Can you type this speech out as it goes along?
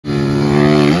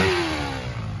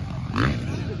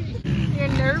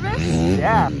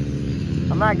Yeah.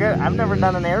 I'm not good. I've never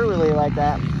done an air wheelie like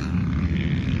that.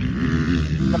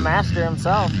 The master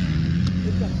himself.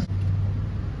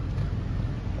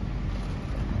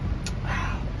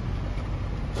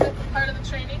 Part of the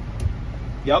training?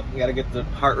 Yep, you gotta get the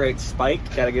heart rate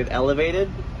spiked, gotta get it elevated.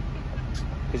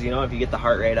 Because you know, if you get the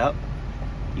heart rate up,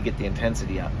 you get the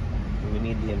intensity up. And we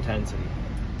need the intensity.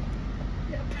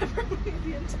 Yeah, Pepper needs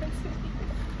the intensity.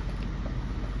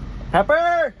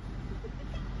 Pepper!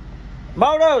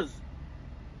 Motos!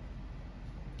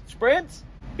 Sprints?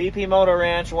 BP Moto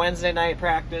Ranch, Wednesday night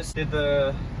practice. Did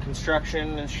the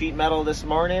construction and sheet metal this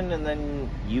morning, and then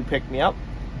you picked me up.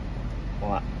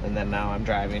 Well, and then now I'm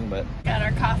driving, but... Got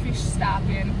our coffee stop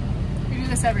in. We do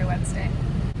this every Wednesday.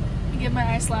 You give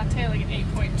my iced latte like an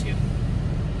 8.2.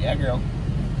 Yeah, girl.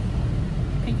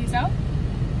 Pinkies out?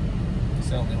 It's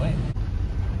the only way.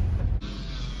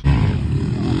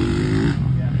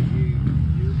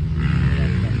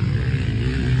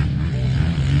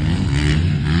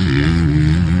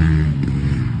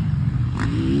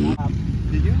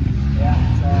 Did you? Yeah,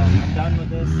 so I'm done with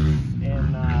this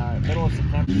in middle of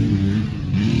September.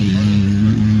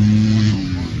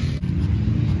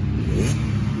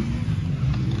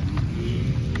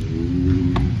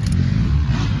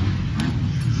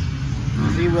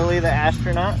 Wheelie the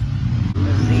astronaut,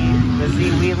 the Z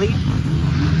Wheelie.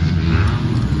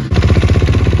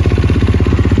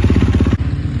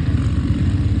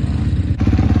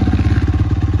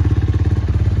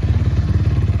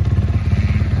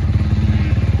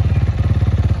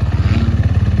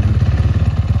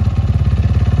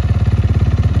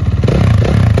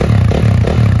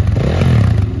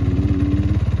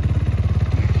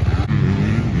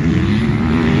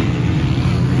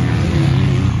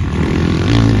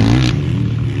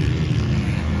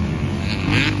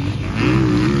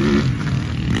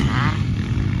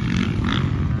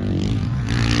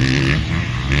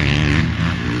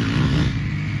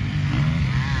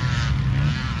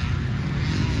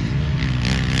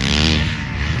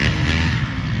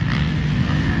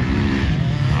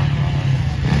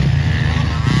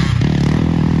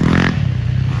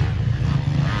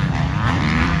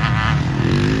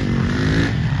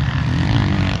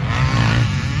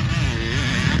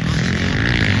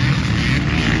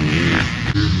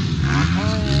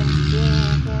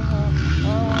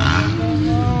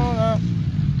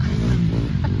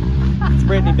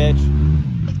 Brittany, bitch.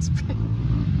 It's pretty.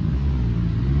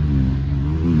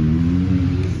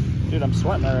 Dude, I'm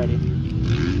sweating already.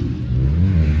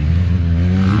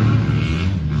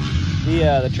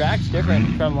 The track's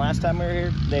different from last time we were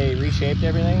here. They reshaped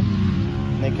everything.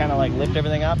 And they kind of like lift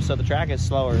everything up, so the track is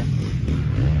slower.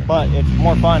 But it's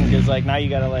more fun because like now you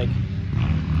gotta like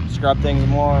scrub things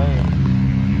more.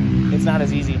 It's not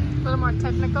as easy. A little more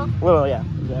technical? Well, yeah,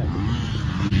 exactly.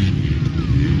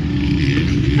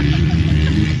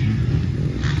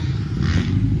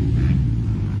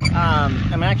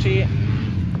 I'm actually,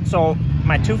 so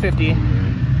my 250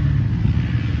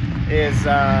 is,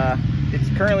 it's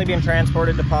currently being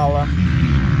transported to Paula,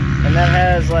 and that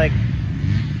has like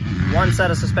one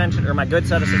set of suspension, or my good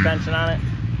set of suspension on it.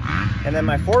 And then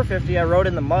my 450, I rode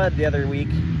in the mud the other week,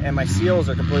 and my seals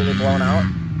are completely blown out.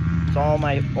 So all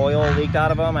my oil leaked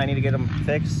out of them. I need to get them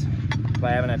fixed,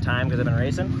 but I haven't had time because I've been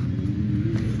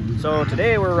racing. So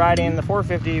today we're riding the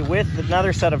 450 with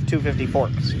another set of 250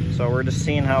 forks. So we're just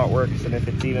seeing how it works and if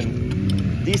it's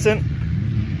even decent,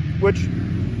 which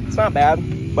it's not bad,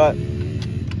 but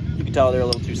you can tell they're a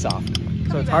little too soft.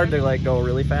 So it's hard to like go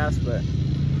really fast, but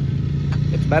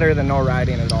it's better than no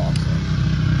riding at all. So.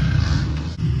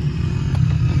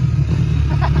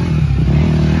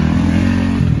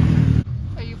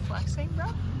 Are you flexing, bro?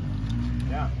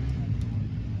 Yeah.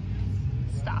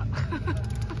 Stop.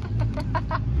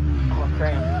 Oh,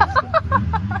 cramp.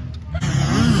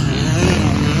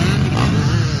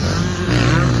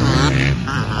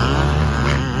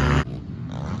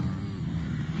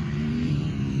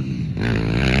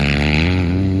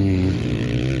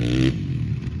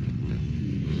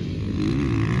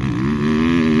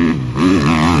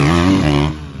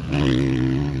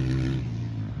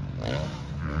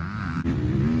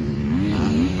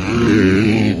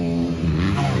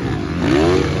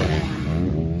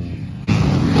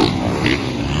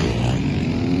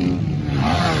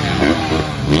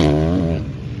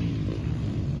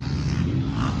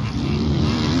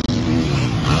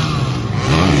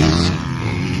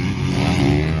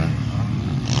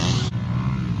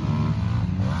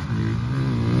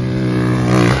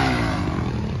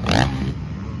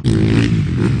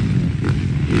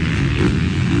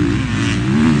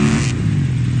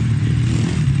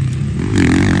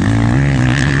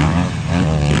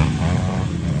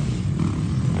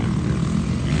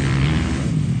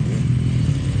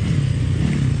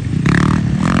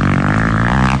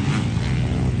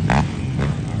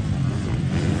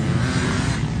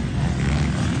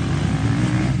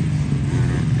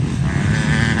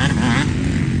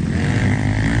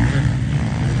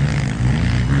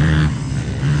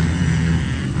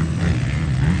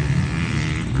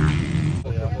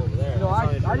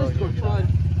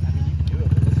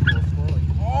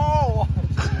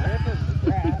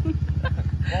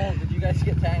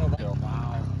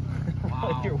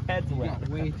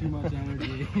 way too much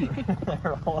energy.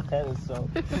 Their whole head is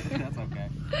soaked. That's okay.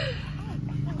 I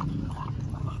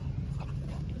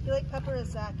feel like Pepper is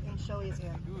Zach and Shoei's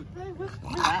in.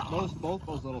 Both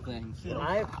those little things. The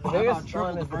biggest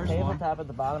one is the tabletop at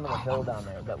the bottom of the hill down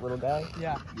there. That little guy.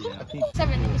 Yeah.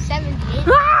 78. 78.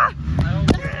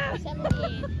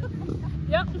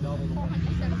 Yep.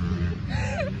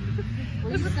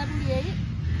 Were you 78?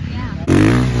 Yeah.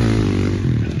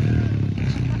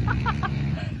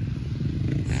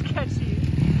 Sketchy.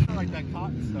 I like that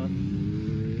cotton stuff.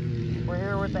 We're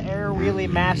here with the air wheelie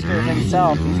master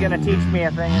himself. He's gonna teach me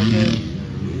a thing or two.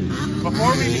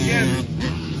 Before we begin,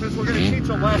 since we're going to teach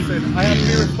a lesson, I have to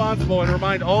be responsible and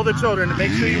remind all the children to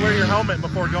make sure you wear your helmet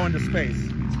before going to space.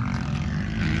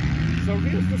 So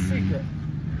here's the secret.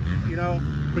 You know,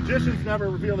 magicians never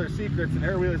reveal their secrets, and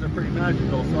air wheelies are pretty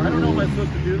magical, so I don't know if I'm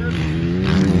supposed to do this,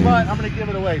 but I'm going to give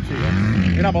it away to you.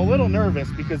 And I'm a little nervous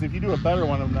because if you do a better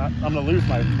one, I'm going to lose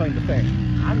my claim to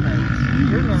fame. I'm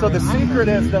nervous. You're nervous. So the secret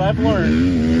is that I've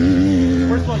learned,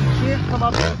 first of all, you can't come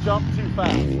up and jump too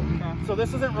fast. So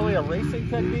this isn't really a racing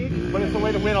technique, but it's a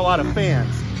way to win a lot of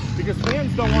fans. Because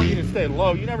fans don't want you to stay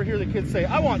low. You never hear the kids say,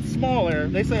 I want small air.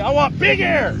 They say, I want big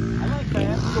air. I like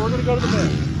fans. So we're going to go to the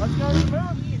moon. Let's go to the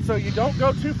moon. So you don't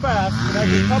go too fast, and as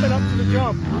you're coming up to the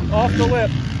jump, off the lip,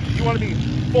 you want to be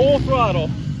full throttle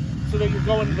so that you're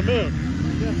going to the moon.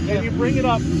 And you bring it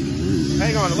up,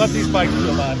 hang on, let these bikes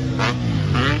feel that.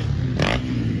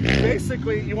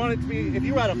 Basically, you want it to be, if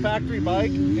you had a factory bike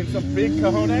and some big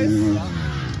cojones,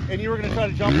 and you were going to try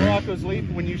to jump Morocco's Leap,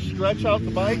 when you stretch out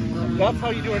the bike, that's how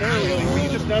you do an air wheelie, where you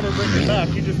just never bring it back.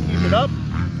 You just keep it up,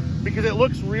 because it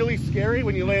looks really scary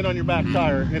when you land on your back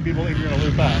tire and people think you're going to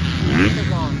loop out.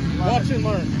 Watch and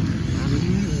learn.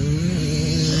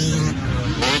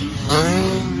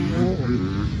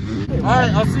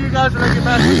 Alright, I'll see you guys when I get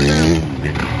back to the moon.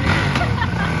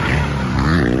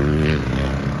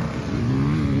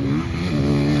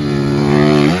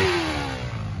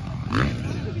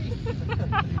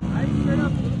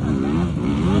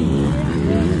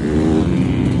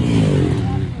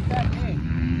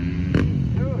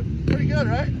 Dude, pretty good,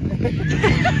 right?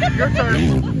 Your turn.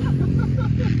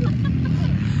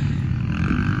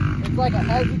 It's like a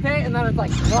hesitate, and then it's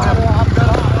like throttle off.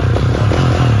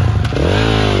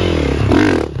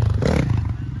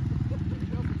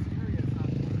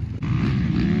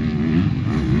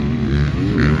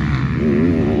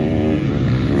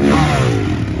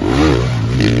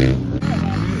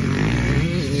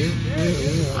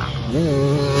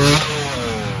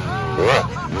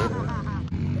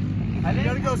 You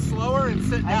gotta go slower and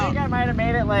sit I down. think I might have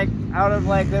made it like out of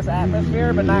like this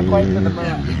atmosphere, but not quite to the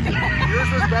moon. Yours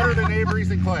was better than Avery's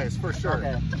and Clay's, for sure.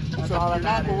 Okay. That's So all you're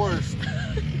that not the matters. worst.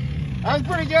 That was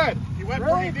pretty good. You went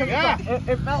Really? pretty deep. Yeah.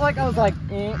 It felt like I was like,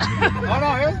 eh. Oh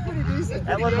no, it was pretty decent.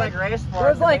 That looked like race form.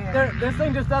 There's like, to me. this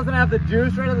thing just doesn't have the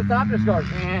juice right at the top, just goes,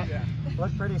 eh. Yeah.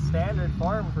 Looked pretty standard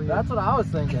form for you. That's what I was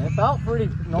thinking. It felt pretty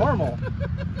normal. Yeah,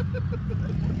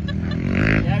 I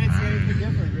didn't see anything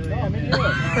different, really. Yeah, me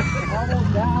neither.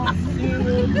 Almost down,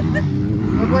 seated.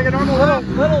 Looked like a normal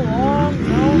Little long, you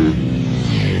know?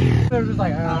 They were just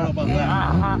like, I don't know about that.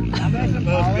 I'm actually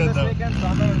That was good, this though. weekend, so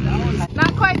I'm gonna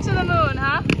Not quite to the moon,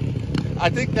 huh? I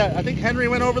think Henry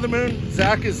went over the moon.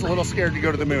 Zach is a little scared to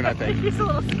go to the moon, I think. He's a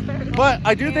little scared. But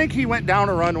I do think he went down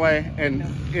a runway and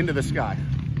into the sky.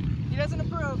 He doesn't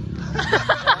approve.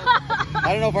 I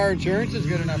don't know if our insurance is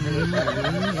good enough for this.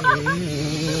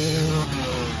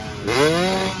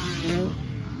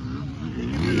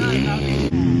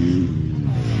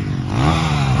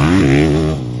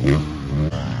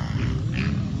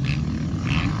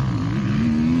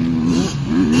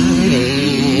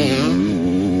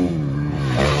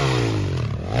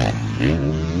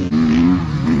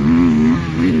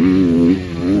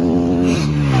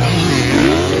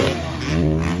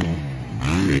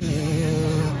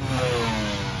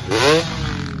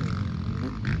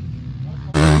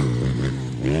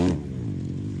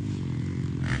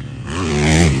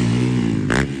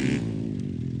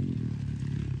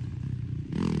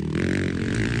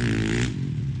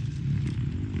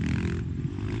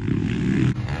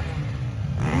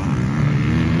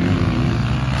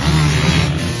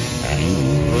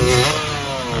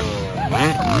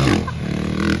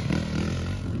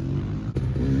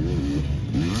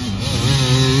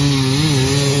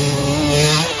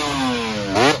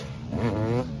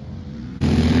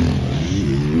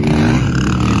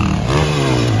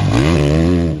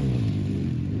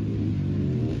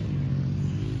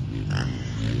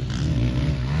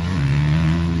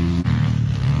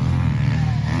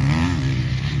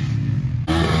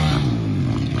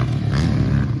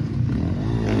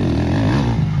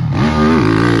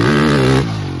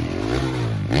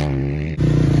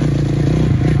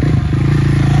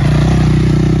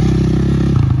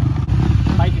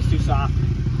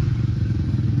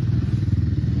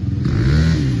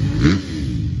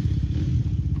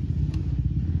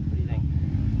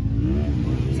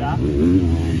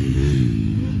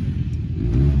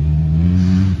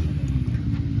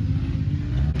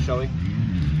 Showy.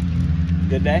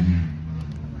 Good day?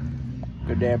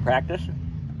 Good day of practice?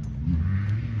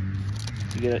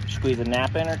 You get to squeeze a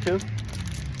nap in or two?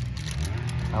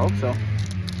 I hope so.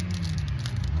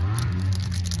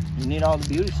 You need all the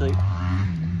beauty sleep.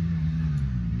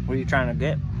 What are you trying to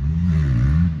get?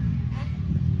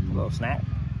 A little snack?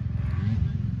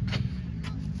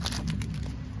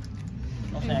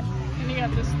 No snack. And you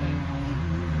got this thing.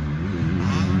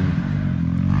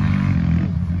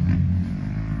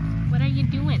 What are you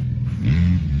doing?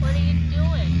 What are you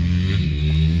doing?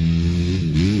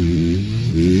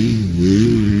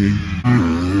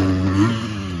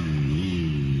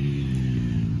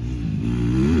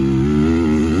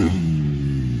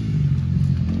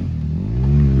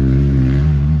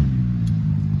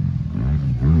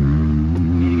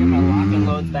 Need to get my locking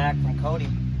loads back from Cody.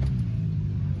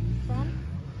 From?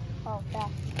 Oh,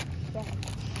 back. Yeah.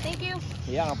 Thank you.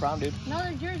 Yeah, no problem, dude.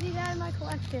 Another jersey out of my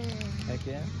collection. Heck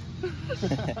yeah.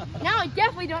 Now I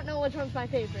definitely don't know which one's my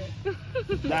favorite.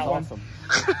 That one. Awesome.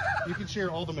 You can cheer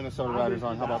all the Minnesota Riders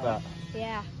on. How about that?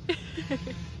 Yeah.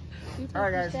 All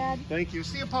right, guys. Dad. Thank you.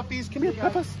 See you, puppies. Come here,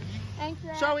 puppies. Thanks,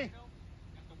 Dad. Shall we?